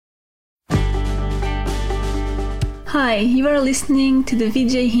Hi, you are listening to the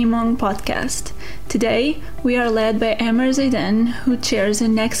Vijay Hemong podcast. Today, we are led by Amer Zeidan, who chairs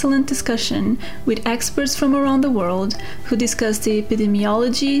an excellent discussion with experts from around the world who discuss the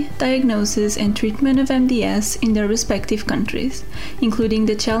epidemiology, diagnosis, and treatment of MDS in their respective countries, including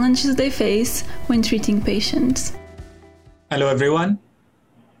the challenges they face when treating patients. Hello, everyone.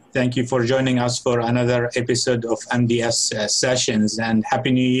 Thank you for joining us for another episode of MDS Sessions, and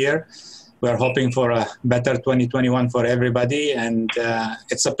Happy New Year. We're hoping for a better 2021 for everybody, and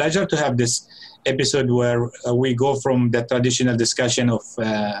it's a pleasure to have this episode where we go from the traditional discussion of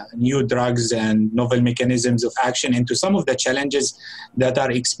new drugs and novel mechanisms of action into some of the challenges that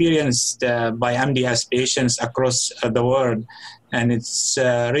are experienced by MDS patients across the world. And it's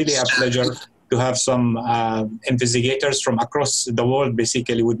really a pleasure to have some investigators from across the world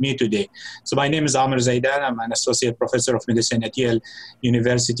basically with me today. So my name is Amer Zeidan. I'm an associate professor of medicine at Yale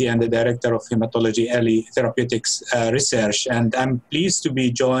University and the director of hematology early therapeutics research. And I'm pleased to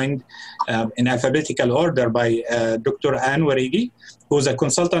be joined in alphabetical order by Dr. Anne Warigi, who's a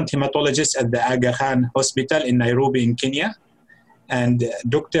consultant hematologist at the Aga Khan Hospital in Nairobi in Kenya, and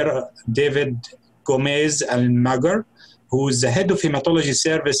Dr. David Gomez Almaguer, who is the head of hematology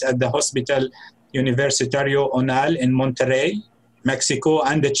service at the Hospital Universitario Unal in Monterrey, Mexico,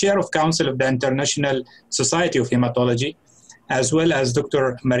 and the chair of council of the International Society of Hematology, as well as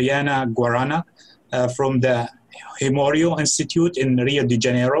Dr. Mariana Guarana from the Hemorio Institute in Rio de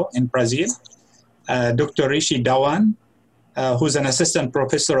Janeiro in Brazil, Dr. Rishi Dhawan, who's an assistant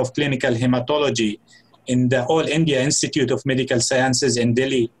professor of clinical hematology in the All India Institute of Medical Sciences in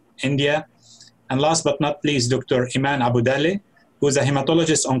Delhi, India. And last but not least, Dr. Iman Abudale, who is a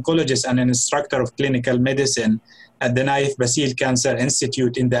hematologist, oncologist, and an instructor of clinical medicine at the Naif Basil Cancer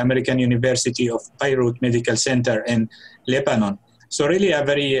Institute in the American University of Beirut Medical Center in Lebanon. So really a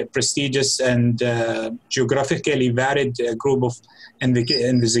very prestigious and geographically varied group of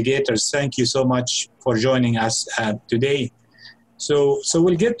investigators. Thank you so much for joining us today. So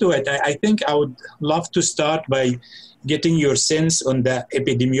we'll get to it. I think I would love to start by getting your sense on the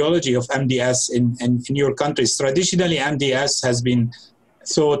epidemiology of MDS in your countries. Traditionally, MDS has been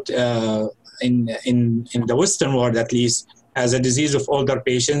thought in the Western world, at least, as a disease of older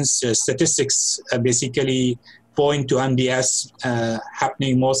patients. Statistics basically point to MDS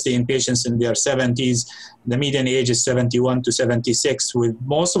happening mostly in patients in their 70s. The median age is 71 to 76, with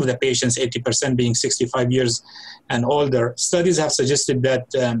most of the patients, 80%, being 65 years and older. Studies have suggested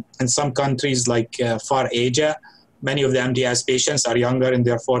that in some countries like Far Asia, many of the MDS patients are younger, in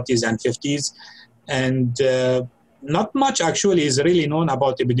their 40s and 50s. And not much actually is really known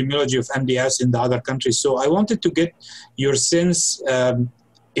about epidemiology of MDS in the other countries. So I wanted to get your sense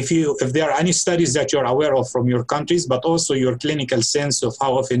if there are any studies that you're aware of from your countries, but also your clinical sense of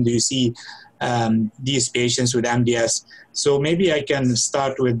how often do you see these patients with MDS. So maybe I can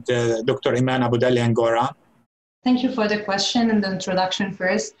start with Dr. Iman Abudale and Gora. Thank you for the question and the introduction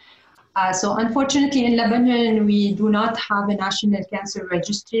first. So unfortunately in Lebanon, we do not have a national cancer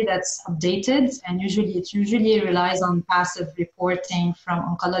registry that's updated, and it usually relies on passive reporting from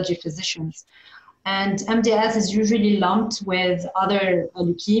oncology physicians. And MDS is usually lumped with other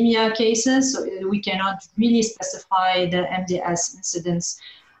leukemia cases, so we cannot really specify the MDS incidence.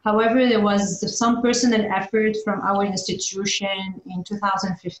 However, there was some personal effort from our institution in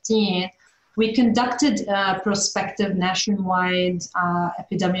 2015. We conducted a prospective nationwide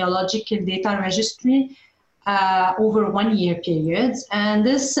epidemiological data registry over 1 year period. And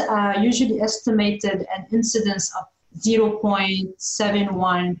this usually estimated an incidence of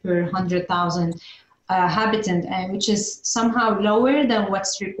 0.71 per 100,000 habitant, which is somehow lower than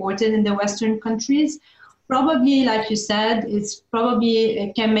what's reported in the Western countries. Probably, like you said,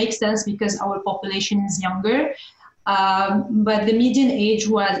 it can make sense because our population is younger. But the median age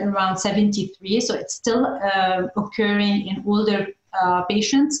was around 73, so it's still occurring in older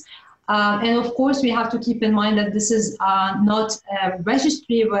patients. And of course, we have to keep in mind that this is not a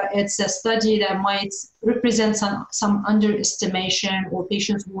registry, but it's a study that might represent some underestimation, or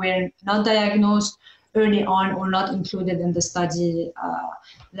patients who were not diagnosed early on or not included in the study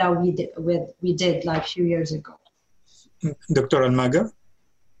that we did like a few years ago. Dr. Almaguer?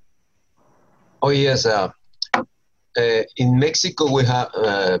 Oh, yes. In Mexico, we have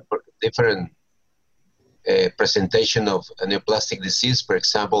different presentation of neoplastic disease. For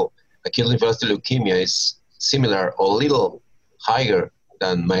example, acute lymphoblastic leukemia is similar or a little higher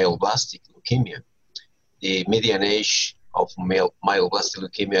than myeloblastic leukemia. The median age of myeloblastic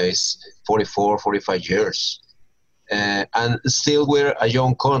leukemia is 44, 45 years. And still we're a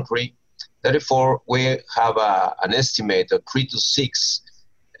young country. Therefore, we have an estimate of 3 to 6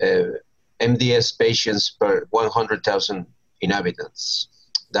 MDS patients per 100,000 inhabitants.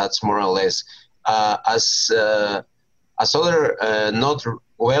 That's more or less. As other not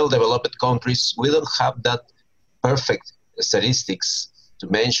well-developed countries, we don't have that perfect statistics to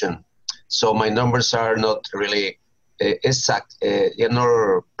mention. So my numbers are not really exact,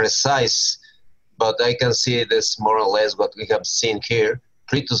 precise, but I can see this more or less what we have seen here,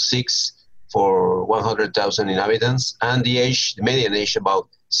 3 to 6 for 100,000 inhabitants, and the median age about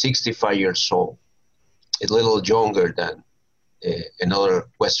 65 years old, a little younger than in other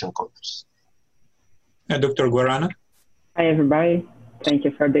Western countries. Dr. Guarana? Hi, everybody. Thank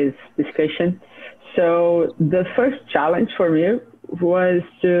you for this discussion. So the first challenge for me was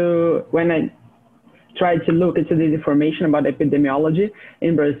when I tried to look into this information about epidemiology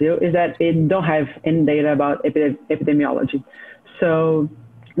in Brazil, is that it don't have any data about epidemiology. So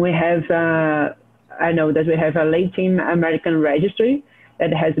we have, I know that we have a Latin American registry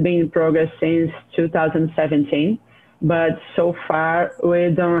that has been in progress since 2017, but so far we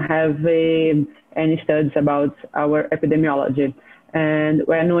don't have any studies about our epidemiology. And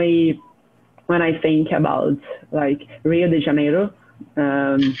when I think about like Rio de Janeiro,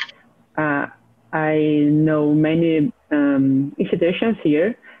 I know many institutions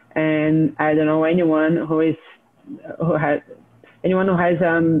here, and I don't know anyone who has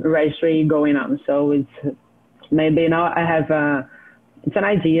registry going on. So it's maybe now I have it's an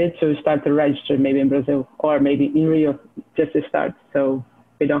idea to start the registry maybe in Brazil or maybe in Rio just to start. So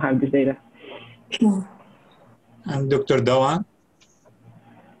we don't have this data. And Dr. Dawan?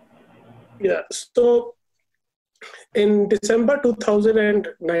 Yeah, so in December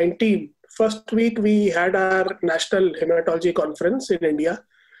 2019, first week we had our National Hematology Conference in India,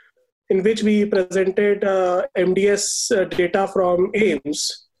 in which we presented MDS data from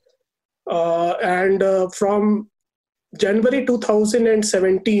AIIMS. And from January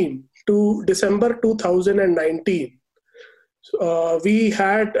 2017 to December 2019, we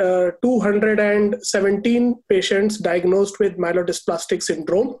had 217 patients diagnosed with myelodysplastic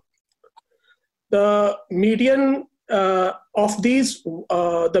syndrome. The median of these,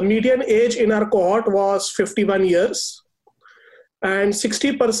 the median age in our cohort was 51 years, and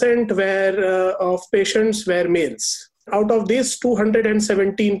 60% of patients were males. Out of these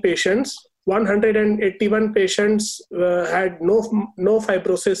 217 patients, 181 patients had no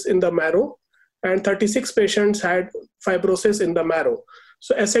fibrosis in the marrow, and 36 patients had fibrosis in the marrow.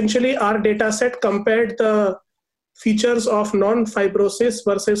 So essentially, our data set compared the features of non-fibrosis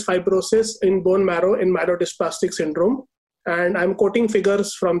versus fibrosis in bone marrow in myelodysplastic syndrome. And I'm quoting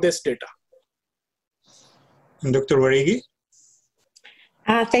figures from this data. And Dr. Warigi?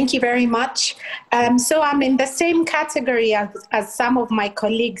 Thank you very much. So I'm in the same category as some of my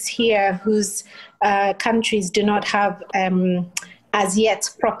colleagues here whose countries do not have as yet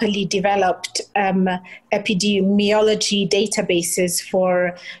properly developed epidemiology databases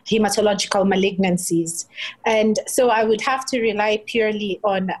for hematological malignancies. And so I would have to rely purely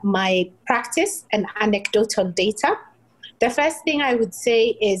on my practice and anecdotal data. The first thing I would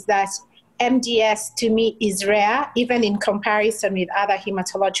say is that MDS to me is rare, even in comparison with other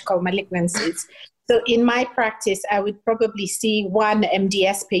hematological malignancies. So in my practice, I would probably see one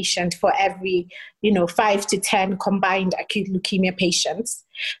MDS patient for every, 5 to 10 combined acute leukemia patients.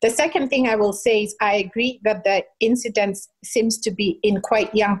 The second thing I will say is I agree that the incidence seems to be in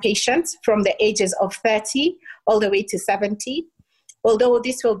quite young patients from the ages of 30 all the way to 70. Although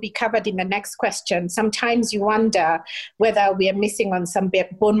this will be covered in the next question, sometimes you wonder whether we are missing on some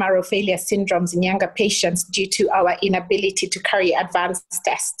bone marrow failure syndromes in younger patients due to our inability to carry advanced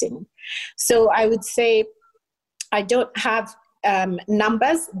testing. So I would say I don't have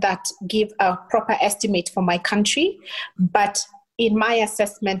numbers that give a proper estimate for my country, but in my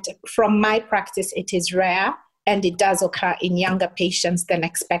assessment, from my practice, it is rare and it does occur in younger patients than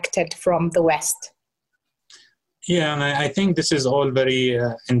expected from the West. Yeah, and I think this is all very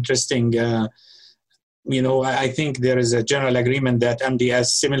interesting. I think there is a general agreement that MDS,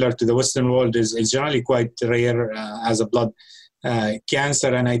 similar to the Western world, is generally quite rare as a blood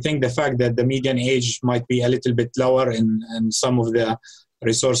cancer. And I think the fact that the median age might be a little bit lower in some of the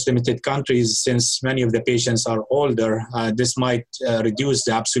resource-limited countries, since many of the patients are older, this might reduce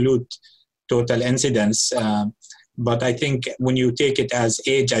the absolute total incidence. But I think when you take it as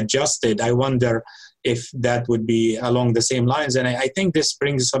age-adjusted, I wonder if that would be along the same lines. And I think this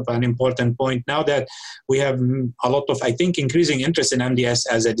brings up an important point now that we have a lot of, I think, increasing interest in MDS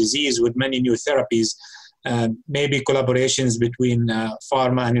as a disease with many new therapies. maybe collaborations between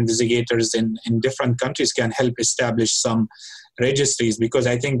pharma and investigators in different countries can help establish some registries, because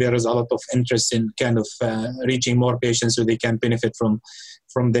I think there is a lot of interest in kind of reaching more patients so they can benefit from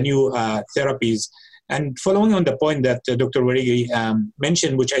the new therapies. And following on the point that Dr. Warigi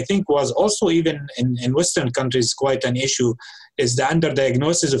mentioned, which I think was also even in Western countries quite an issue, is the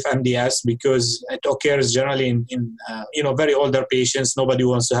underdiagnosis of MDS, because it occurs generally in very older patients. Nobody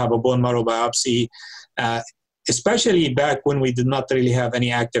wants to have a bone marrow biopsy, especially back when we did not really have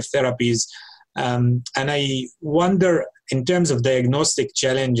any active therapies. And I wonder, in terms of diagnostic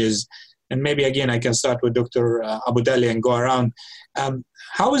challenges, and maybe again I can start with Dr. Abudali and go around.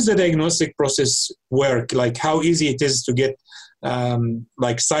 How does the diagnostic process work? Like how easy it is to get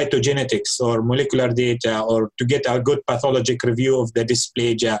like cytogenetics or molecular data, or to get a good pathologic review of the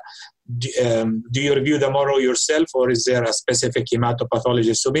dysplasia? Do you review the marrow yourself, or is there a specific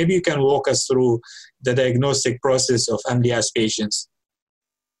hematopathologist? So maybe you can walk us through the diagnostic process of MDS patients.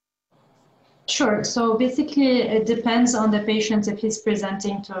 Sure. So basically, it depends on the patient if he's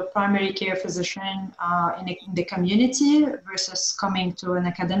presenting to a primary care physician in the community versus coming to an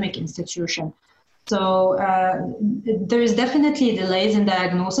academic institution. So there is definitely delays in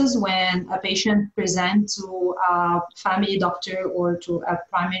diagnosis when a patient presents to a family doctor or to a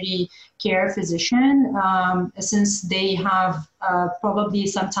primary care physician, since they have probably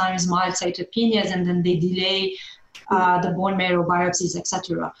sometimes mild cytopenias, and then they delay the bone marrow biopsies,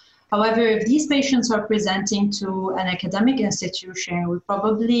 etc. However, if these patients are presenting to an academic institution, we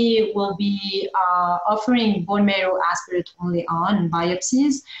probably will be offering bone marrow aspirate only on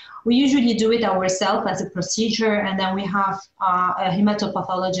biopsies. We usually do it ourselves as a procedure, and then we have a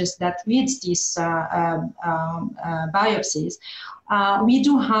hematopathologist that reads these biopsies. We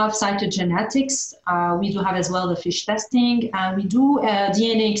do have cytogenetics. We do have as well the FISH testing, and we do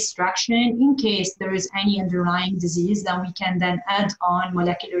DNA extraction in case there is any underlying disease. Then we can then add on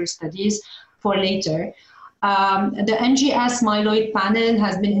molecular studies for later. The NGS myeloid panel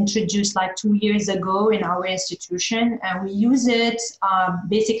has been introduced like 2 years ago in our institution, and we use it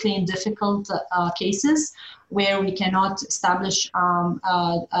basically in difficult cases where we cannot establish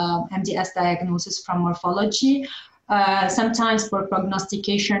MDS diagnosis from morphology. Sometimes for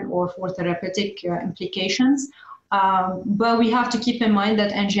prognostication or for therapeutic implications. But we have to keep in mind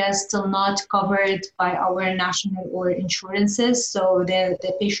that NGS is still not covered by our national or insurances, so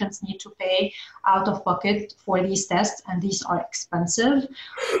the patients need to pay out of pocket for these tests, and these are expensive,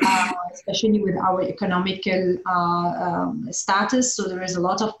 especially with our economical status. So there is a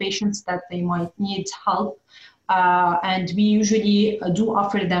lot of patients that they might need help, and we usually do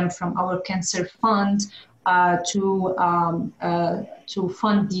offer them from our cancer fund to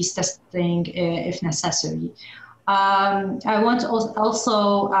fund these testing if necessary. I want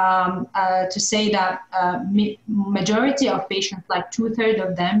also to say that majority of patients, like 2/3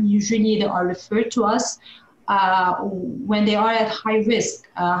 of them, usually they are referred to us when they are at high risk,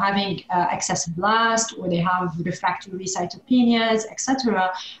 having excessive blast, or they have refractory cytopenias,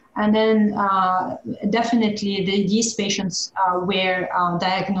 etc. And then definitely these patients were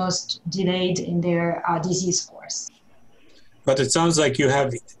diagnosed delayed in their disease course. But it sounds like you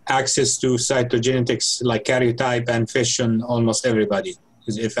have access to cytogenetics like karyotype and FISH on almost everybody,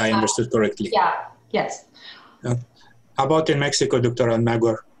 if I understood correctly. Yeah, yes. How about in Mexico, Dr.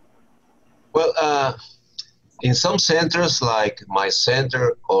 Almaguer? Well, in some centers like my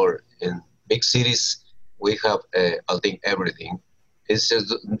center or in big cities, we have, I think, everything. It's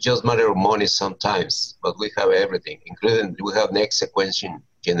just a matter of money sometimes, but we have everything, including we have next sequencing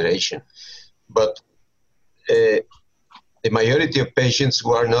generation. But the majority of patients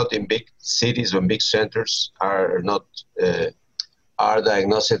who are not in big cities or big centers are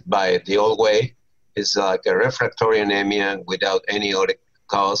diagnosed by the old way. It's like a refractory anemia without any other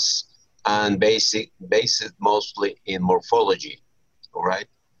cause, and based mostly in morphology, all right?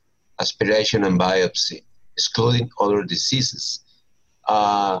 Aspiration and biopsy, excluding other diseases.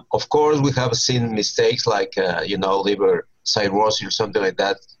 Of course, we have seen mistakes like, liver cirrhosis or something like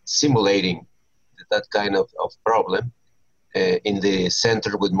that, simulating that kind of problem in the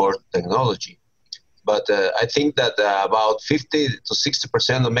center with more technology. But I think that about 50 to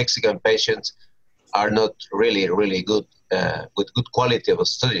 60% of Mexican patients are not really, really good, with good quality of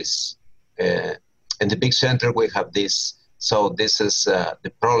studies. In the big center, we have this. So this is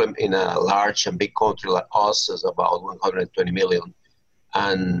the problem in a large and big country like us, is about 120 million.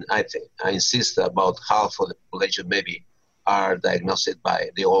 And I insist about half of the population maybe are diagnosed by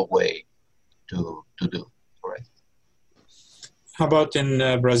the old way to do, right? How about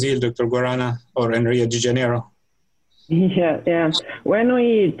in Brazil, Dr. Guarana, or in Rio de Janeiro? Yeah. When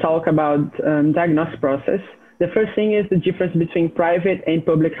we talk about diagnosis process, the first thing is the difference between private and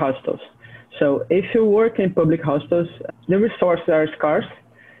public hospitals. So if you work in public hospitals, the resources are scarce.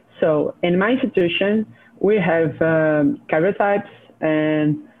 So in my institution, we have karyotypes,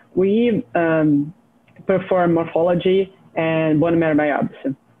 and we perform morphology and bone marrow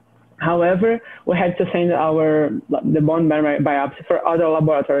biopsy. However, we have to send the bone marrow biopsy for other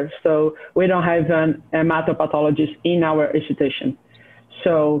laboratories. So we don't have an hematopathologist in our institution.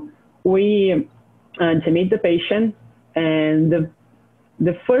 So we admit the patient, and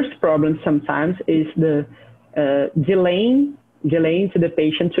the first problem sometimes is the delaying to the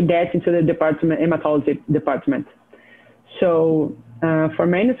patient to get into the hematology department. So for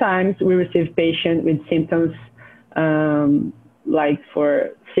many times we receive patients with symptoms like for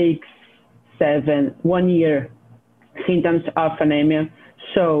 6, 7, 1 year symptoms of anemia.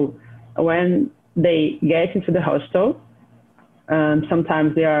 So when they get into the hospital,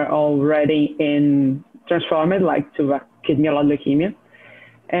 sometimes they are already transformed like to acute myeloid leukemia.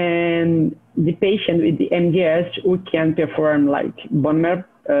 And the patient with the MDS, we can perform like bone marrow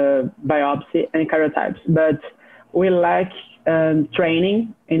biopsy and karyotypes, but we lack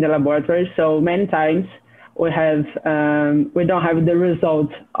training in the laboratory. So many times we don't have the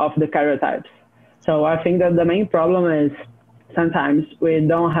results of the karyotypes. So I think that the main problem is sometimes we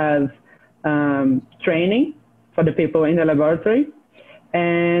don't have training for the people in the laboratory,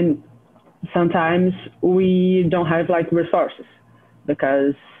 and sometimes we don't have like resources,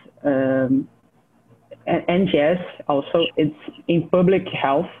 because NGS also, it's in public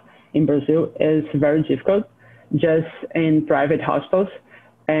health in Brazil is very difficult, just in private hospitals.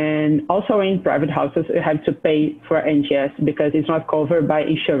 And also in private hospitals, you have to pay for NGS because it's not covered by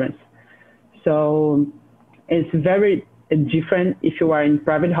insurance. So it's very different if you are in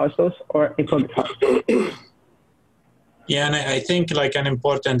private hospitals or in public hospitals. Yeah, and I think like an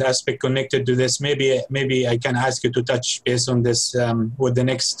important aspect connected to this, maybe I can ask you to touch base on this with the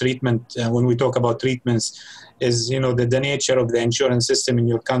next treatment when we talk about treatments, is, the nature of the insurance system in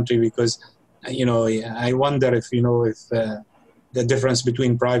your country, because, I wonder if the difference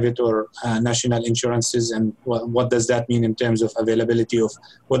between private or national insurances, and what does that mean in terms of availability of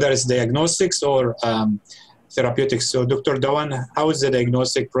whether it's diagnostics or therapeutics. So Dr. Dhawan, how is the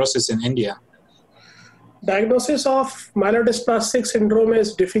diagnostic process in India? Diagnosis of myelodysplastic syndrome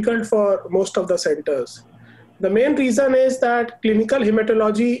is difficult for most of the centers. The main reason is that clinical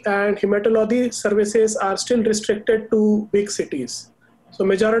hematology and hematology services are still restricted to big cities. So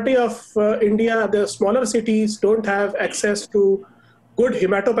majority of India, the smaller cities don't have access to good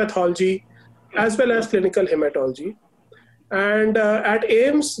hematopathology as well as clinical hematology. And at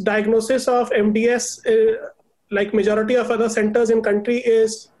AIIMS, diagnosis of MDS, like majority of other centers in country,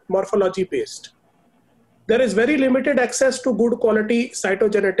 is morphology based. There is very limited access to good quality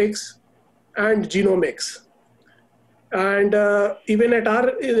cytogenetics and genomics. And even at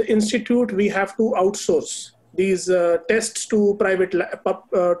our institute, we have to outsource these tests to private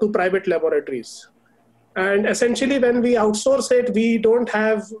laboratories. And essentially, when we outsource it, we don't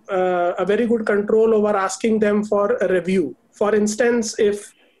have a very good control over asking them for a review. For instance,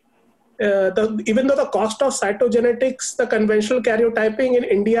 if even though the cost of cytogenetics, the conventional karyotyping in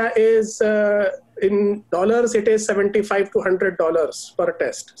India is in dollars, it is $75 to $100 per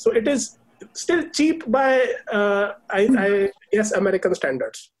test. So it is still cheap by, American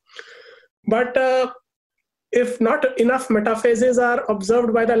standards. But if not enough metaphases are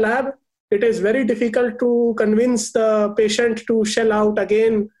observed by the lab, it is very difficult to convince the patient to shell out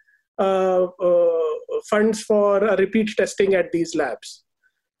again funds for repeat testing at these labs.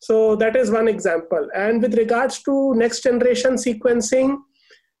 So that is one example. And with regards to next generation sequencing,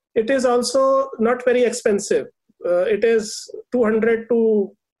 it is also not very expensive. It is $200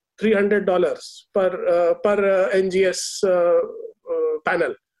 to $300 per NGS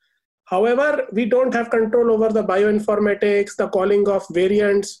panel. However, we don't have control over the bioinformatics, the calling of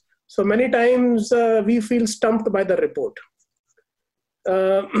variants. So many times we feel stumped by the report.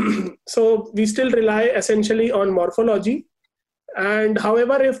 So we still rely essentially on morphology. And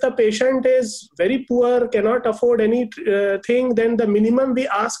however, if the patient is very poor, cannot afford anything, then the minimum we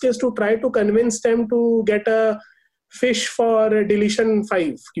ask is to try to convince them to get a FISH for deletion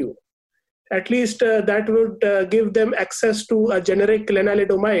 5q. At least that would give them access to a generic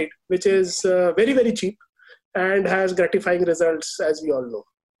lenalidomide, which is very, very cheap and has gratifying results, as we all know.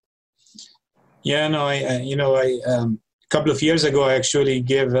 Yeah, no, a couple of years ago, I actually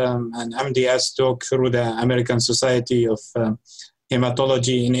gave an MDS talk through the American Society of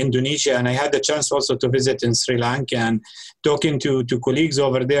hematology in Indonesia, and I had the chance also to visit in Sri Lanka, and talking to colleagues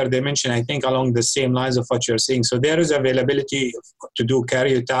over there, they mentioned, I think, along the same lines of what you're saying. So there is availability to do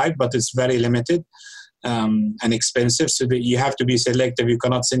karyotype, but it's very limited and expensive, so that you have to be selective. You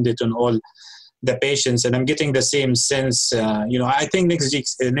cannot send it on all the patients, and I'm getting the same sense. I think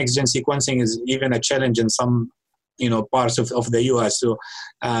next-gen sequencing is even a challenge in some parts of the US. So,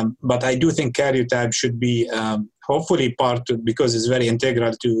 but I do think karyotype should be hopefully because it's very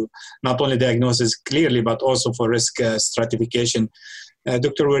integral to not only diagnosis clearly, but also for risk stratification.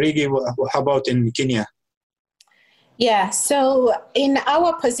 Dr. Warigi, how about in Kenya? Yeah, so in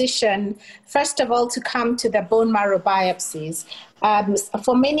our position, first of all, to come to the bone marrow biopsies,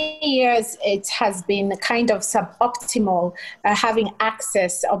 for many years, it has been kind of suboptimal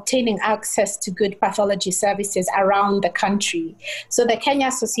obtaining access to good pathology services around the country. So the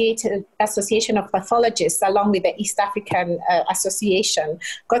Kenya Association of Pathologists, along with the East African Association,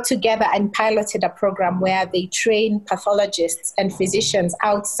 got together and piloted a program where they train pathologists and physicians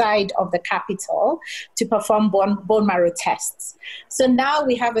outside of the capital to perform bone marrow tests. So now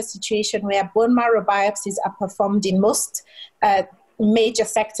we have a situation where bone marrow biopsies are performed in most major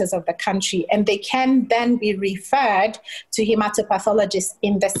sectors of the country, and they can then be referred to hematopathologists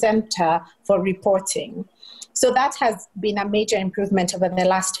in the center for reporting. So that has been a major improvement over the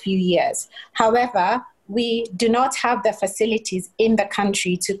last few years. However, we do not have the facilities in the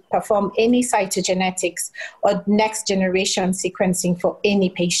country to perform any cytogenetics or next generation sequencing for any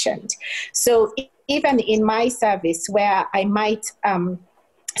patient. So even in my service, where I might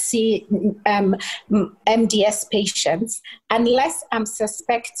see MDS patients, unless I'm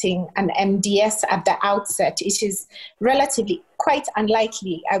suspecting an MDS at the outset, it is relatively quite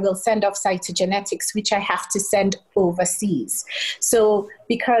unlikely I will send off cytogenetics, which I have to send overseas. So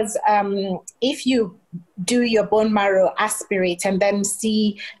because if you do your bone marrow aspirate and then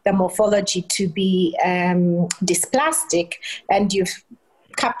see the morphology to be dysplastic, and you've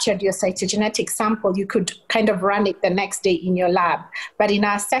captured your cytogenetic sample, you could kind of run it the next day in your lab. But in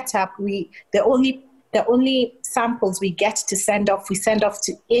our setup, the only samples we get to send off, we send off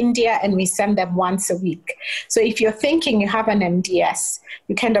to India, and we send them once a week. So if you're thinking you have an MDS,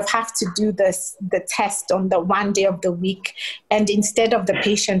 you kind of have to do the test on the one day of the week. And instead of the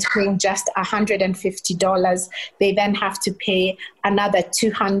patient paying just $150, they then have to pay another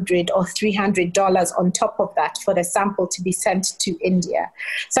 $200 or $300 on top of that for the sample to be sent to India.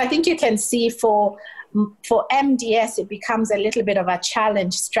 So I think you can see for MDS, it becomes a little bit of a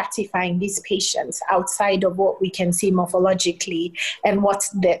challenge stratifying these patients outside of what we can see morphologically and what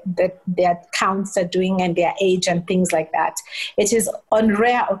their counts are doing and their age and things like that. It is on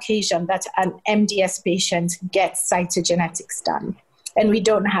rare occasion that an MDS patient gets cytogenetics done, and we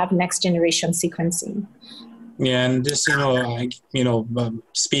don't have next generation sequencing. Yeah, and this,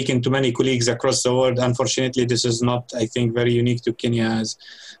 speaking to many colleagues across the world, unfortunately, this is not, I think, very unique to Kenya, as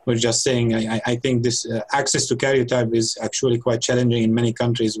we're just saying. I think this access to karyotype is actually quite challenging in many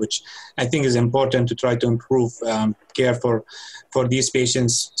countries, which I think is important to try to improve care for these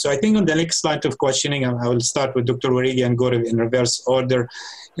patients. So I think on the next line of questioning, I will start with Dr. Warigi and go in reverse order.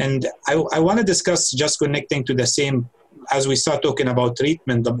 And I want to discuss, just connecting to the same, as we start talking about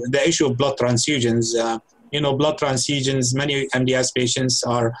treatment, the issue of blood transfusions. Blood transfusions, many MDS patients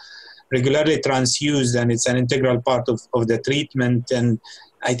are regularly transfused, and it's an integral part of the treatment. And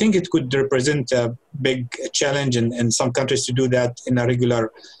I think it could represent a big challenge in some countries to do that in a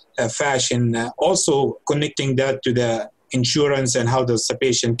regular fashion. Also connecting that to the insurance and how does the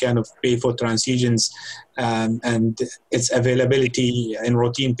patient kind of pay for transfusions and its availability in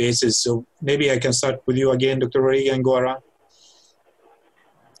routine basis. So maybe I can start with you again, Dr. Warigi, and go around.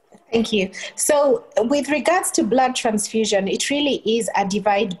 Thank you. So with regards to blood transfusion, it really is a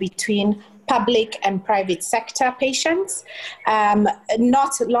divide between public and private sector patients.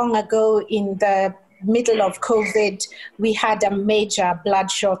 Not long ago, in the middle of COVID, we had a major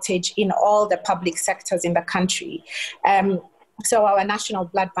blood shortage in all the public sectors in the country. So our national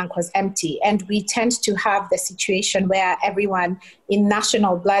blood bank was empty, and we tend to have the situation where everyone in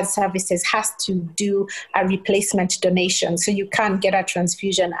national blood services has to do a replacement donation. So you can't get a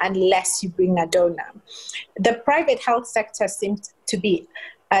transfusion unless you bring a donor. The private health sector seems to be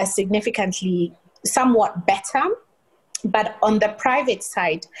somewhat better. But on the private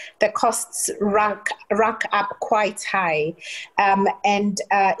side, the costs rack up quite high. And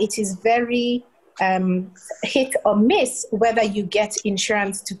it is very hit or miss whether you get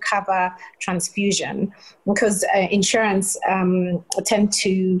insurance to cover transfusion, because insurance tend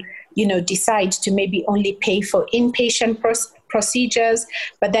to decide to maybe only pay for inpatient procedures,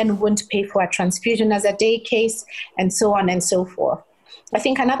 but then won't pay for a transfusion as a day case, and so on and so forth. I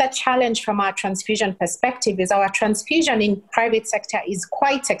think another challenge from our transfusion perspective is our transfusion in private sector is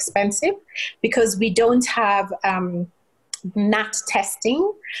quite expensive because we don't have NAT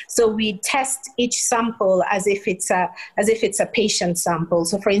testing. So we test each sample as if it's a patient sample.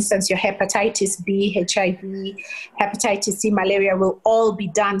 So for instance, your hepatitis B, HIV, hepatitis C, malaria will all be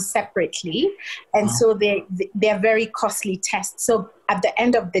done separately. And so they're very costly tests. So at the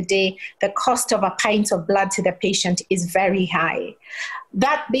end of the day, the cost of a pint of blood to the patient is very high.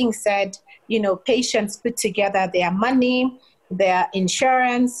 That being said, patients put together their money, their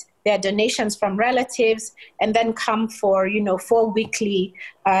insurance, their donations from relatives, and then come for 4 weekly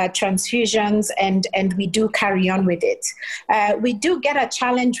transfusions, and we do carry on with it. We do get a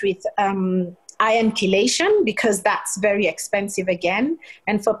challenge with iron chelation because that's very expensive again.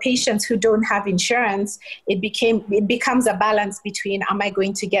 And for patients who don't have insurance, it becomes a balance between, am I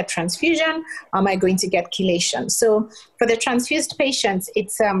going to get transfusion? Am I going to get chelation? So for the transfused patients,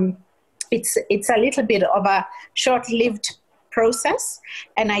 it's a little bit of a short-lived process,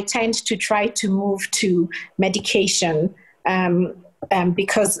 and I tend to try to move to medication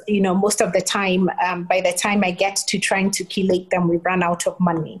because most of the time, by the time I get to trying to chelate them, we run out of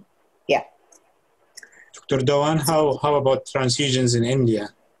money. Yeah. Dr. Dhawan, how about transfusions in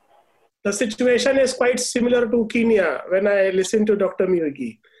India? The situation is quite similar to Kenya when I listen to Dr.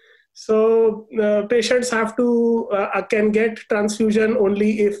 Miyagi. So patients have to can get transfusion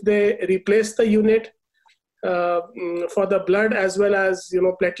only if they replace the unit for the blood as well as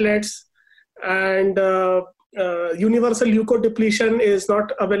platelets, and universal leukodepletion is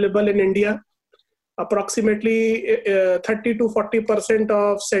not available in India. Approximately 30 to 40%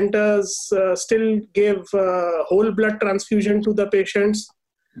 of centers still give whole blood transfusion to the patients,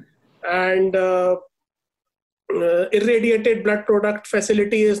 and irradiated blood product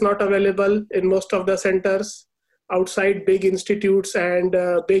facility is not available in most of the centers outside big institutes and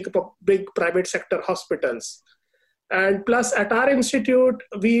big private sector hospitals. And plus at our institute,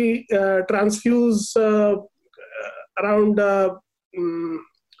 we transfuse around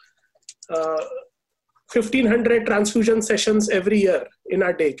 1,500 transfusion sessions every year in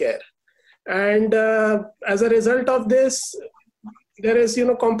our daycare. And as a result of this, there is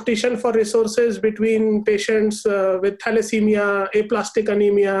competition for resources between patients with thalassemia, aplastic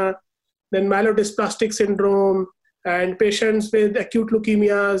anemia, then myelodysplastic syndrome, and patients with acute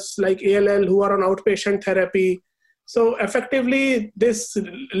leukemias like ALL who are on outpatient therapy. So effectively, this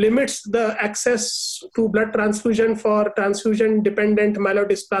limits the access to blood transfusion for transfusion-dependent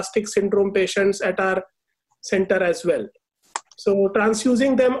myelodysplastic syndrome patients at our center as well. So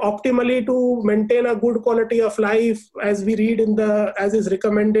transfusing them optimally to maintain a good quality of life, as we read as is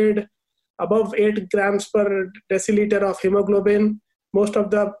recommended, above 8 grams per deciliter of hemoglobin, most of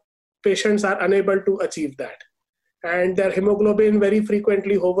the patients are unable to achieve that. And their hemoglobin very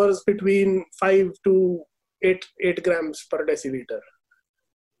frequently hovers between 5 to 8 grams per deciliter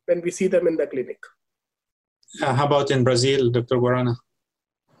when we see them in the clinic. How about in Brazil, Dr. Guarana?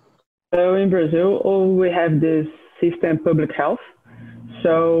 So in Brazil, we have this system public health.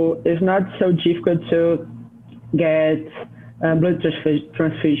 So it's not so difficult to get blood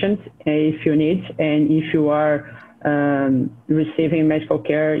transfusions if you need, and if you are receiving medical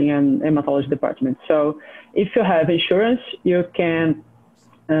care in hematology department. So if you have insurance, you can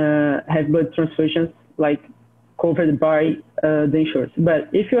have blood transfusions like covered by the insurance. But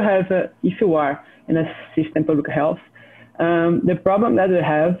if you are in a system public health, the problem that we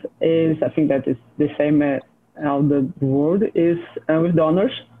have is, I think that is the same around the world, is with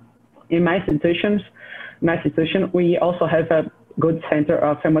donors. In my institution, we also have a good center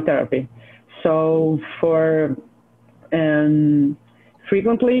of chemotherapy. So for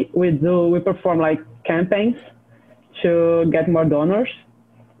frequently we perform like campaigns to get more donors.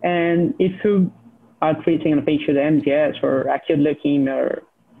 And if you are treating a patient with MDS or acute leukemia or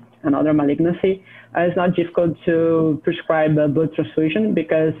another malignancy, it's not difficult to prescribe a blood transfusion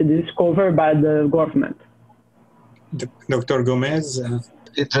because it is covered by the government. Dr. Gomez?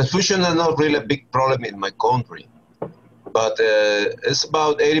 The transfusion is not really a big problem in my country, but it's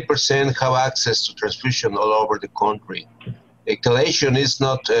about 80% have access to transfusion all over the country. Chelation is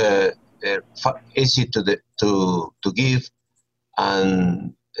not easy to give,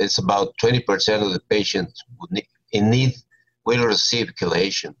 and it's about 20% of the patients in need will receive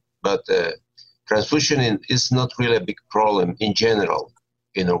chelation. But transfusion is not really a big problem in general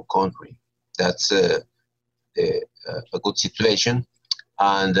in our country. That's a good situation.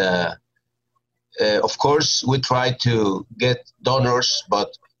 And of course, we try to get donors, but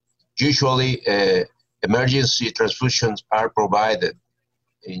usually emergency transfusions are provided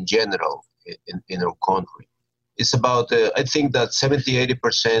in general in our country. It's about, I think that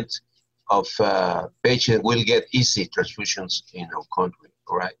 70-80% of patients will get easy transfusions in our country,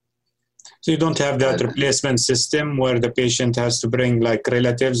 right? So you don't have that replacement system where the patient has to bring like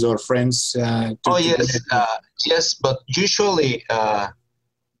relatives or friends? Yes, but usually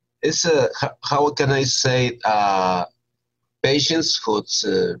it's how can I say, patients who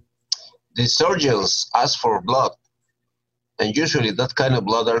the surgeons ask for blood, and usually that kind of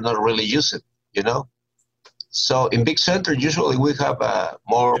blood are not really used, you know. So in big centers, usually we have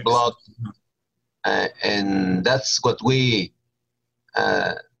more blood, and that's what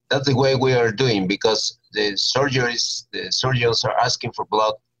that's the way we are doing, because the surgeons are asking for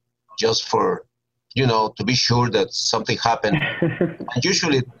blood just for, you know, to be sure that something happened. And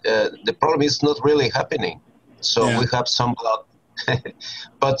usually the problem is not really happening. So we have some blood.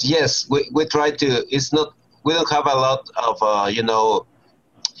 But yes, we try to, we don't have a lot of, you know,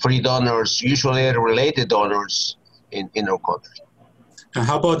 free donors, usually related donors in our country. And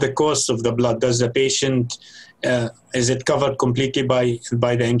how about the cost of the blood? Does the patient, is it covered completely by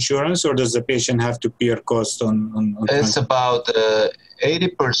the insurance, or does the patient have to bear cost on It's about 80%,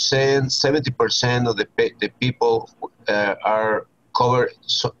 70% of the people are covered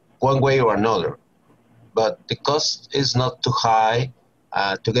one way or another. But the cost is not too high.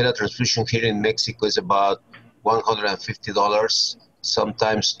 To get a transfusion here in Mexico is about $150,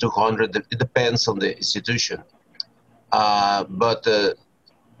 sometimes $200. It depends on the institution. But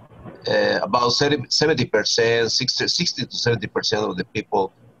about 70%, 60 to 70% of the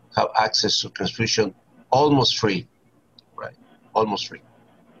people have access to transfusion almost free, right? Almost free.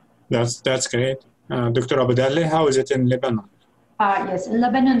 That's great. Dr. Abudallah, how is it in Lebanon? Yes, in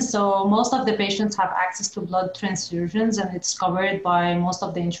Lebanon, so most of the patients have access to blood transfusions, and it's covered by most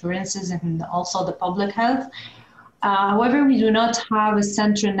of the insurances and also the public health. However, we do not have a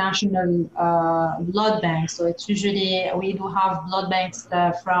central national blood bank. So it's usually, we do have blood banks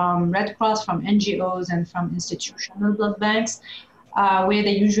from Red Cross, from NGOs, and from institutional blood banks, where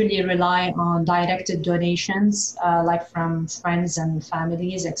they usually rely on directed donations, like from friends and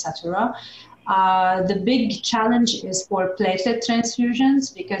families, etc. The big challenge is for platelet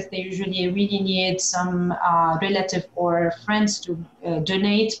transfusions, because they usually really need some relative or friends to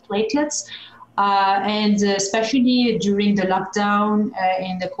donate platelets. And especially during the lockdown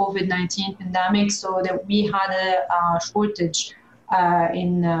in the COVID-19 pandemic, so that we had a shortage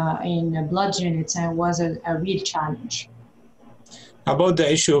in blood units, and it was a real challenge. About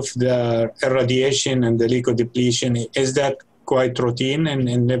the issue of the irradiation and the leukodepletion, is that quite routine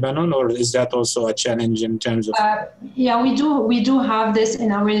in Lebanon, or is that also a challenge in terms of? Yeah, we do have this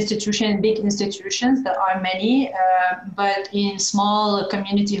in our institution, big institutions. There are many, but in small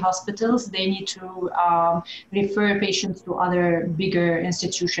community hospitals, they need to refer patients to other bigger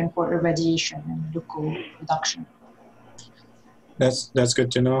institutions for irradiation and leukoproduction. That's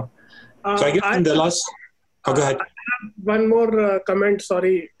good to know. So I guess in the last. Go ahead. I have one more comment.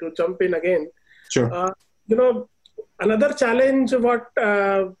 Sorry to jump in again. Sure. You know, another challenge what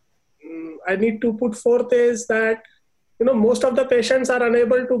I need to put forth is that, you know, most of the patients are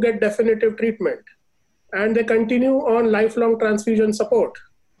unable to get definitive treatment, and they continue on lifelong transfusion support.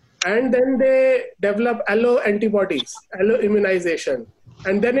 And then they develop allo antibodies, allo immunization.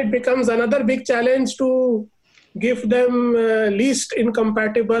 And then it becomes another big challenge to give them least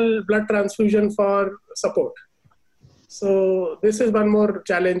incompatible blood transfusion for support. So this is one more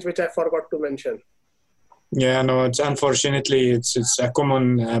challenge which I forgot to mention. Yeah, no, it's unfortunately it's a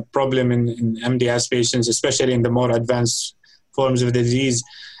common problem in MDS patients, especially in the more advanced forms of the disease.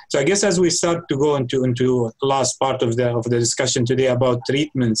 So I guess as we start to go into the last part of the discussion today about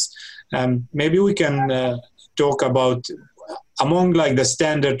treatments, maybe we can talk about among like the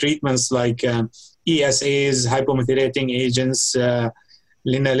standard treatments like ESAs, hypomethylating agents,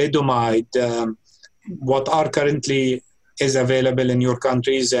 lenalidomide, what are currently is available in your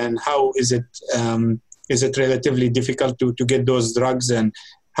countries, and how is it relatively difficult to get those drugs, and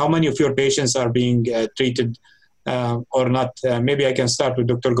how many of your patients are being treated or not? Maybe I can start with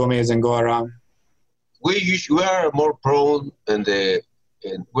Dr. Gomez and go around. We are more prone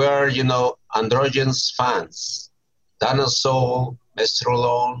we are, you know, androgens fans, danazol,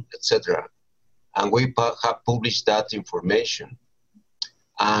 mestrolone, etc. And we have published that information.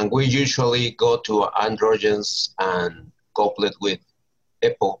 And we usually go to androgens and couple it with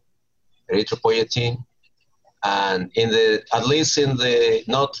EPO, erythropoietin, and at least in the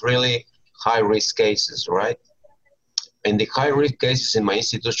not really high risk cases, right? In the high risk cases in my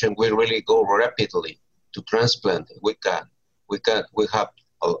institution, we really go rapidly to transplant. We have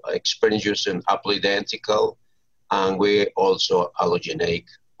experience using haploidentical, and we also allogeneic,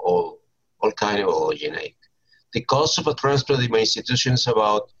 all kind of allogeneic. The cost of a transplant in my institution is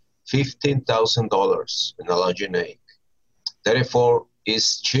about $15,000 in allogeneic. Therefore,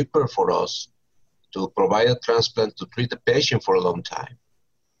 it's cheaper for us to provide a transplant to treat the patient for a long time.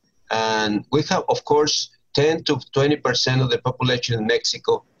 And we have, of course, 10 to 20% of the population in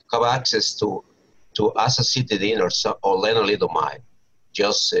Mexico have access to azacitidine or lenalidomide,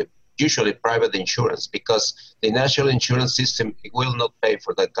 just usually private insurance, because the national insurance system will not pay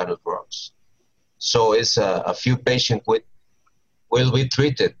for that kind of drugs. So it's a few patients will be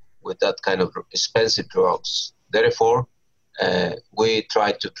treated with that kind of expensive drugs. Therefore, we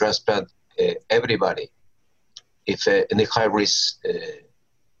try to transplant everybody if in the high-risk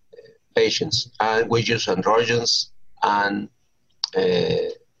patients. And we use androgens and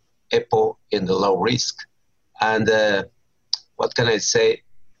EPO in the low risk. And what can I say?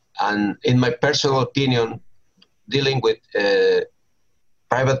 And in my personal opinion, dealing with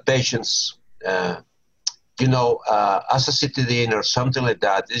private patients, azacitidine or something like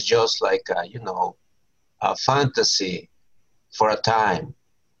that is just like, a fantasy for a time,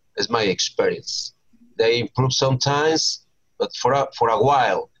 is my experience. They improve sometimes, but for a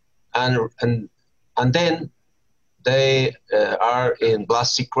while. And then they are in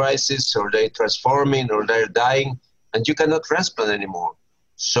blastic crisis, or they're transforming, or they're dying, and you cannot transplant anymore.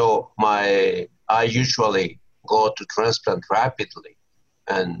 So I usually go to transplant rapidly.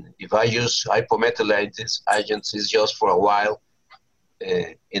 And if I use hypomethylated agents, it's just for a while,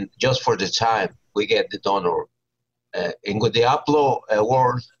 just for the time we get the donor. And with the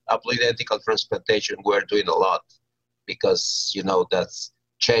haploidentical transplantation, we're doing a lot, because, that's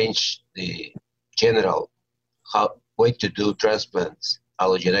changed the general way to do transplants,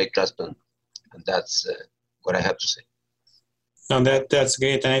 allogeneic transplant. And that's what I have to say. No, that's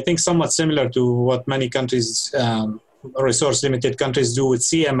great. And I think somewhat similar to what many countries, resource-limited countries do with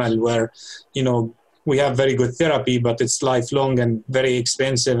CML, where, we have very good therapy, but it's lifelong and very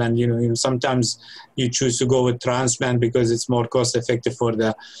expensive. And, sometimes you choose to go with transplant because it's more cost-effective for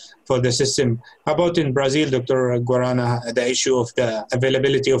the system. How about in Brazil, Dr. Guarana, the issue of the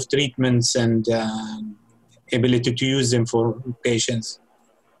availability of treatments and ability to use them for patients?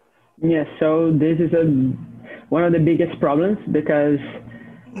 Yes, so this is one of the biggest problems, because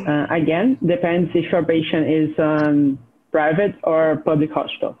again, depends if your patient is private or public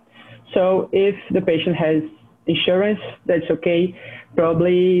hospital. So if the patient has insurance, that's okay.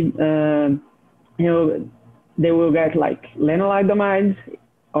 Probably, they will get like lenalidomide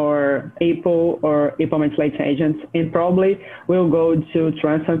or EPO or hypomethylating agents, and probably will go to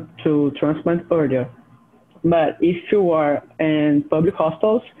transplant earlier. But if you are in public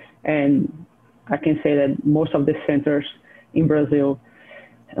hospitals, and I can say that most of the centers in Brazil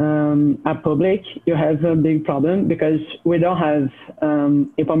are public, you have a big problem, because we don't have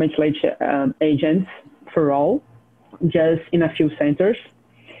hypomethylating agents for all, just in a few centers.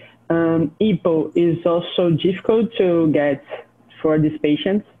 EPO is also difficult to get for these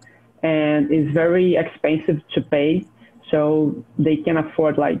patients, and it's very expensive to pay, so they can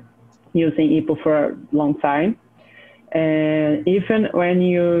afford using EPO for a long time. And even when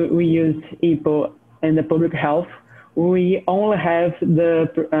we use EPO in the public health, we only have the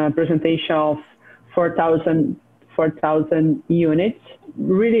presentation of 4,000 units,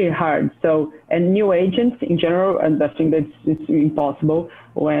 really hard. So, and new agents in general, and I think it's impossible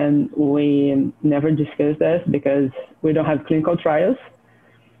when we never discuss this, because we don't have clinical trials.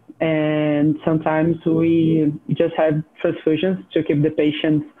 And sometimes we just have transfusions to keep the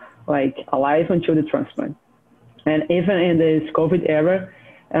patients alive until the transplant. And even in this COVID era,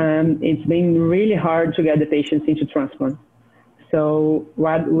 it's been really hard to get the patients into transplant. So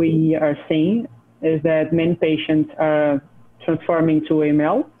what we are seeing is that many patients are transforming to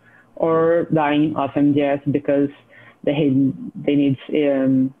AML or dying of MDS because they need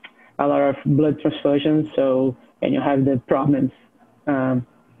a lot of blood transfusions. So, and you have the problems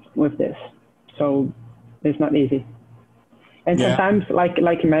with this. So it's not easy. And sometimes, like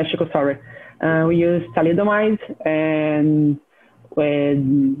in Mexico, we use thalidomide and with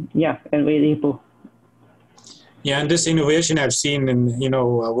EPO. Yeah, and this innovation I've seen in,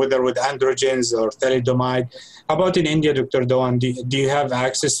 whether with androgens or thalidomide. How about in India, Dr. Dhawan? Do you have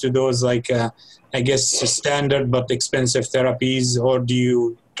access to those, standard but expensive therapies, or do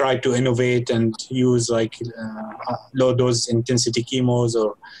you try to innovate and use low dose intensity chemos,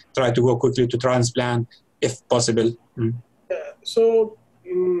 or try to go quickly to transplant if possible? So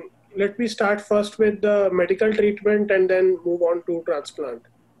let me start first with the medical treatment and then move on to transplant.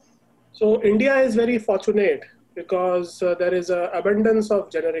 So India is very fortunate because there is an abundance of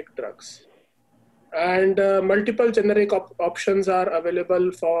generic drugs. And multiple generic options are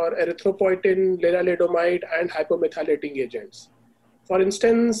available for erythropoietin, lenalidomide, and hypomethylating agents. For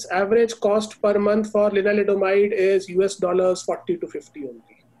instance, average cost per month for lenalidomide is $40 to $50 only.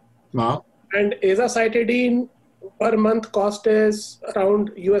 Wow. And azacitidine per month cost is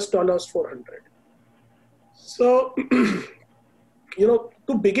around $400. So,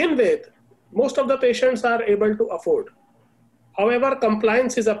 to begin with, most of the patients are able to afford. However,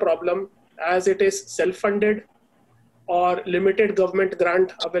 compliance is a problem, as it is self-funded or limited government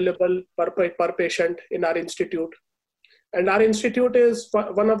grant available per patient in our institute. And our institute is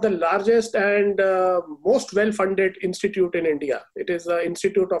one of the largest and most well-funded institute in India. It is an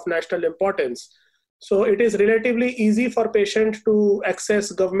institute of national importance. So it is relatively easy for patients to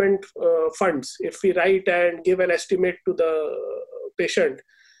access government funds. If we write and give an estimate to the patient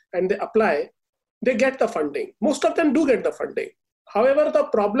and they apply, they get the funding. Most of them do get the funding. However, the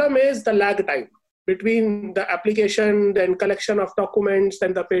problem is the lag time between the application, then collection of documents,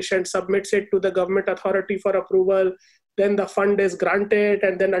 then the patient submits it to the government authority for approval, then the fund is granted,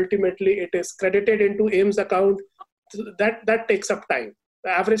 and then ultimately it is credited into AIIMS account. That takes up time. The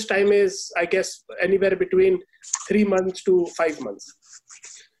average time is, I guess, anywhere between 3 months to 5 months.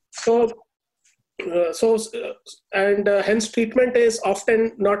 Hence treatment is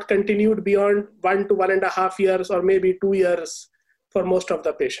often not continued beyond 1 to 1.5 years or maybe 2 years for most of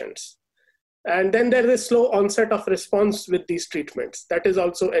the patients. And then there is slow onset of response with these treatments. That is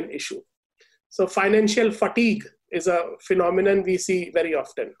also an issue. So financial fatigue is a phenomenon we see very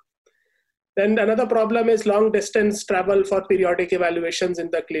often. Then another problem is long distance travel for periodic evaluations in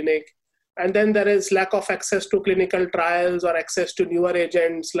the clinic. And then there is lack of access to clinical trials or access to newer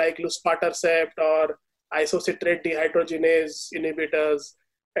agents like luspatercept or isocitrate dehydrogenase inhibitors,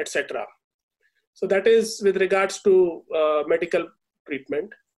 etc. So that is with regards to medical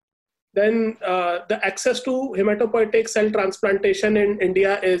treatment. Then the access to hematopoietic cell transplantation in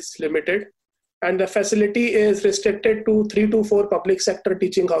India is limited, and the facility is restricted to 3 to 4 public sector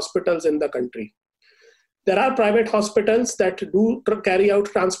teaching hospitals in the country. There are private hospitals that do carry out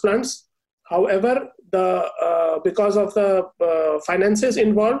transplants. However, because of the finances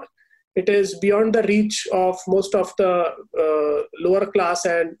involved, it is beyond the reach of most of the lower class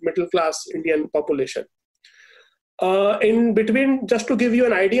and middle class Indian population. In between, just to give you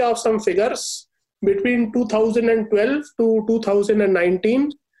an idea of some figures, between 2012 to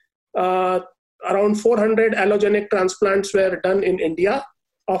 2019, around 400 allogenic transplants were done in India,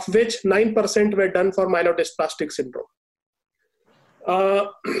 of which 9% were done for myelodysplastic syndrome.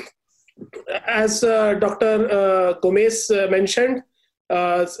 As Dr. Gomez mentioned,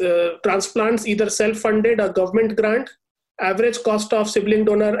 transplants either self-funded or government grant. Average cost of sibling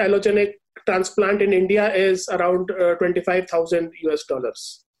donor allogenic transplant in India is around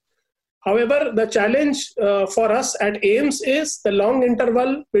 $25,000. However, the challenge for us at AIIMS is the long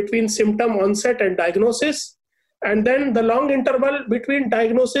interval between symptom onset and diagnosis, and then the long interval between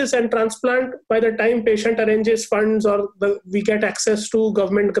diagnosis and transplant by the time patient arranges funds or we get access to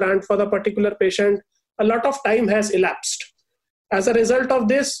government grant for the particular patient. A lot of time has elapsed. As a result of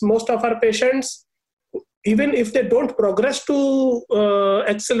this, most of our patients, even if they don't progress to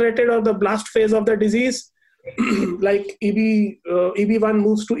accelerated or the blast phase of the disease, like EB1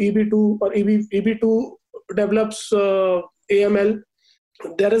 moves to EB2 or EB2 develops AML,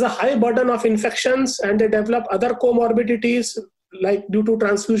 there is a high burden of infections and they develop other comorbidities like due to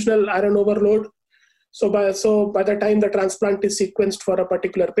transfusional iron overload. So by the time the transplant is sequenced for a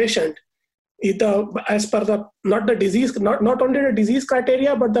particular patient, as per not only the disease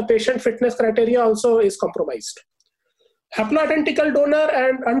criteria, but the patient fitness criteria also is compromised. Haploidentical donor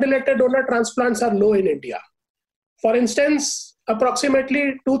and unrelated donor transplants are low in India. For instance,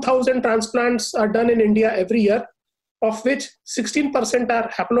 approximately 2,000 transplants are done in India every year, of which 16% are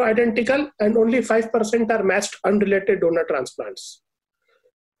haploidentical and only 5% are matched unrelated donor transplants.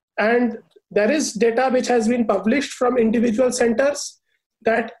 And there is data which has been published from individual centers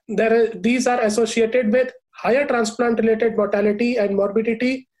that these are associated with higher transplant-related mortality and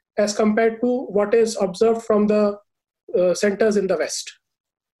morbidity as compared to what is observed from the centers in the West.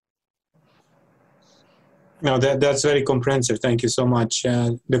 No, that's very comprehensive. Thank you so much.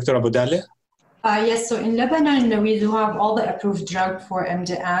 Dr. Aboudalia? Yes, so in Lebanon, we do have all the approved drug for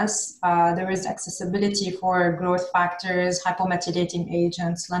MDS. There is accessibility for growth factors, hypomethylating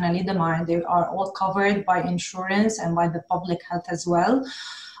agents, lenalidomide. They are all covered by insurance and by the public health as well.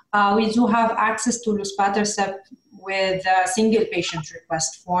 We do have access to luspatercept with a single patient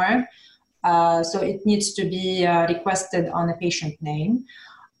request form. So it needs to be requested on a patient name.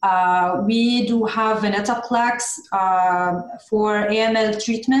 We do have venetoclax for AML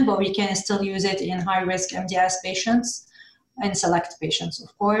treatment, but we can still use it in high-risk MDS patients and select patients,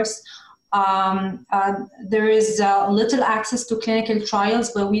 of course. There is little access to clinical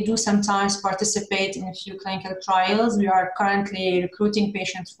trials, but we do sometimes participate in a few clinical trials. We are currently recruiting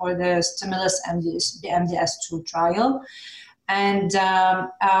patients for the Stimulus MDS, the MDS2 trial. And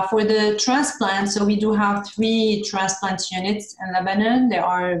for the transplant, so we do have 3 transplant units in Lebanon. They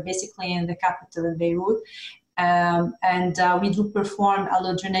are basically in the capital, Beirut. And we do perform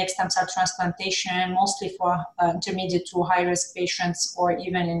allogeneic stem cell transplantation, mostly for intermediate to high-risk patients or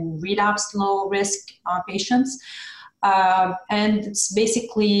even in relapsed low-risk patients. And it's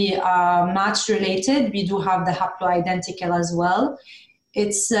basically match-related. We do have the haploidentical as well.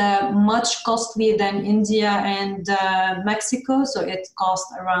 It's much costlier than India and Mexico, so it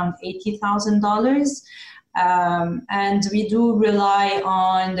costs around $80,000. And we do rely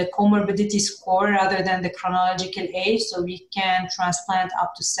on the comorbidity score rather than the chronological age, so we can transplant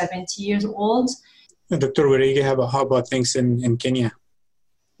up to 70 years old. Dr. Warigi, how about things in Kenya?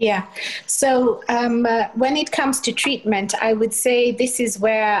 Yeah. So when it comes to treatment, I would say this is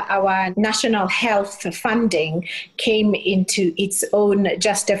where our national health funding came into its own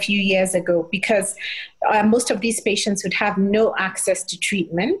just a few years ago, because most of these patients would have no access to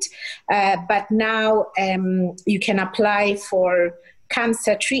treatment. But now you can apply for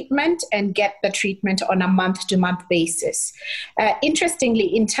cancer treatment and get the treatment on a month-to-month basis.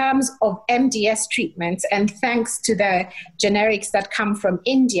 Interestingly, in terms of MDS treatments, and thanks to the generics that come from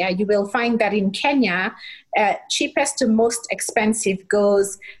India, you will find that in Kenya, cheapest to most expensive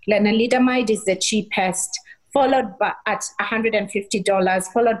goes lenalidomide is the cheapest, followed by at $150,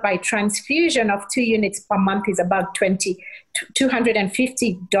 followed by transfusion of 2 units per month is about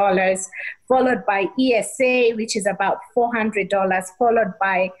 $250, followed by ESA, which is about $400, followed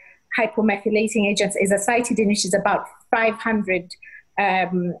by hypomethylating agents, azacitidine, which is about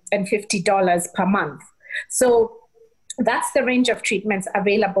 $550 per month. So that's the range of treatments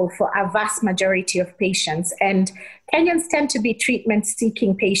available for a vast majority of patients. And Kenyans tend to be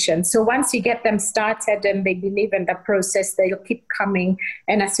treatment-seeking patients. So once you get them started and they believe in the process, they'll keep coming.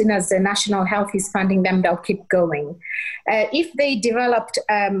 And as soon as the national health is funding them, they'll keep going. If they developed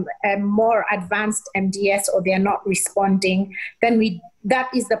a more advanced MDS or they're not responding, then that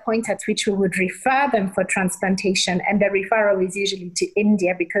is the point at which we would refer them for transplantation. And the referral is usually to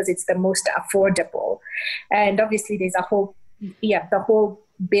India because it's the most affordable. And obviously there's the whole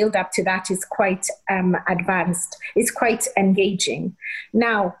build up to that is quite advanced. It's quite engaging.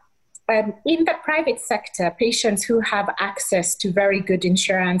 Now, in the private sector, patients who have access to very good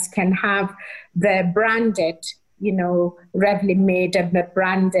insurance can have the branded, Revlimid and the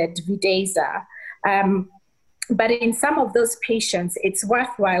branded Vidasa. But in some of those patients, it's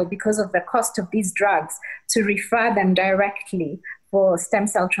worthwhile because of the cost of these drugs to refer them directly for stem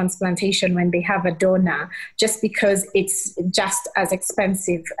cell transplantation when they have a donor, just because it's just as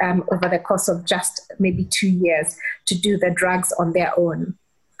expensive over the course of just maybe 2 years to do the drugs on their own.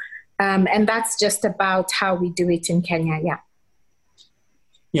 And that's just about how we do it in Kenya, yeah.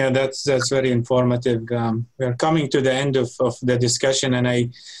 Yeah, that's very informative. We're coming to the end of the discussion, and I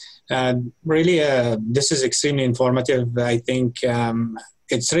really, this is extremely informative. I think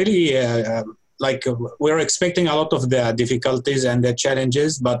it's really like we're expecting a lot of the difficulties and the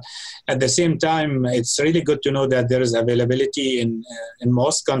challenges, but at the same time, it's really good to know that there is availability in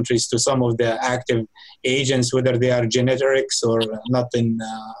most countries to some of the active agents, whether they are generics or not in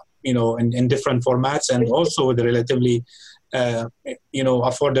different formats, and also with relatively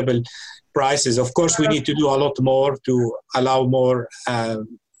affordable prices. Of course, we need to do a lot more to allow more,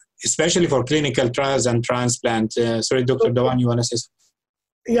 especially for clinical trials and transplant. Sorry, Dr. Dewan, you want to say something?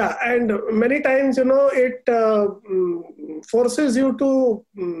 Yeah, and many times, it forces you to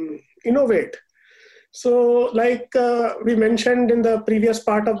innovate. So like we mentioned in the previous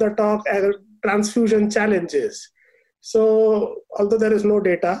part of the talk, transfusion challenges. So although there is no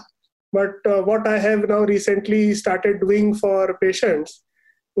data, but what I have now recently started doing for patients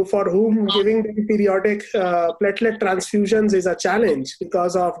for whom giving them periodic platelet transfusions is a challenge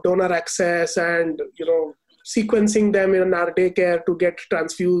because of donor access and, sequencing them in our daycare to get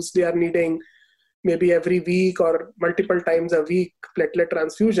transfused. They are needing maybe every week or multiple times a week platelet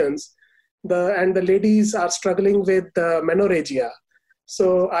transfusions. And the ladies are struggling with menorrhagia.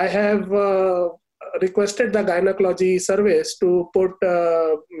 So I have requested the gynecology service to put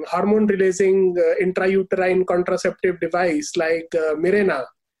hormone-releasing intrauterine contraceptive device like Mirena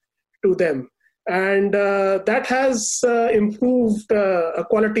to them. And that has improved a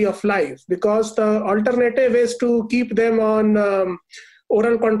quality of life, because the alternative is to keep them on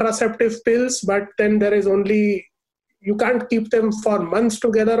oral contraceptive pills, but then there is only, you can't keep them for months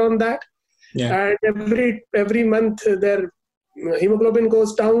together on that. Yeah. And every month their hemoglobin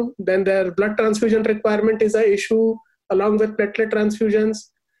goes down, then their blood transfusion requirement is an issue along with platelet transfusions.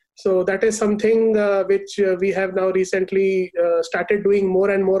 So that is something which we have now recently started doing more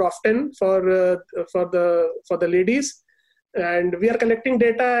and more often for the ladies. And we are collecting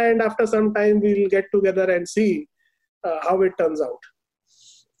data, and after some time we'll get together and see how it turns out.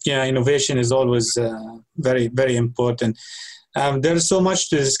 Yeah, innovation is always very, very important. There's so much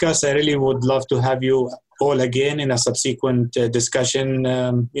to discuss. I really would love to have you all again in a subsequent discussion,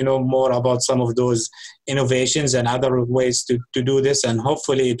 more about some of those innovations and other ways to do this. And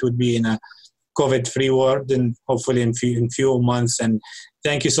hopefully it would be in a COVID-free world, and hopefully in few months. And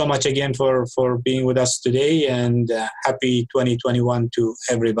thank you so much again for being with us today, and happy 2021 to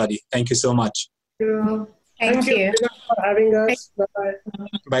everybody. Thank you so much. Yeah. Thank you for having us. Bye-bye.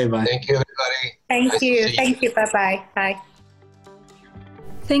 Bye-bye. Thank you, everybody. Thank you. Thank you. Bye-bye. Bye.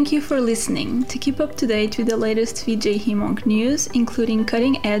 Thank you for listening. To keep up to date with the latest VJ Hem-Onc news, including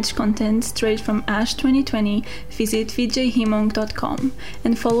cutting-edge content straight from ASH 2020, visit vjhemonc.com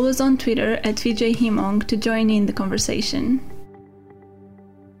and follow us on Twitter at VJ Hem-Onc to join in the conversation.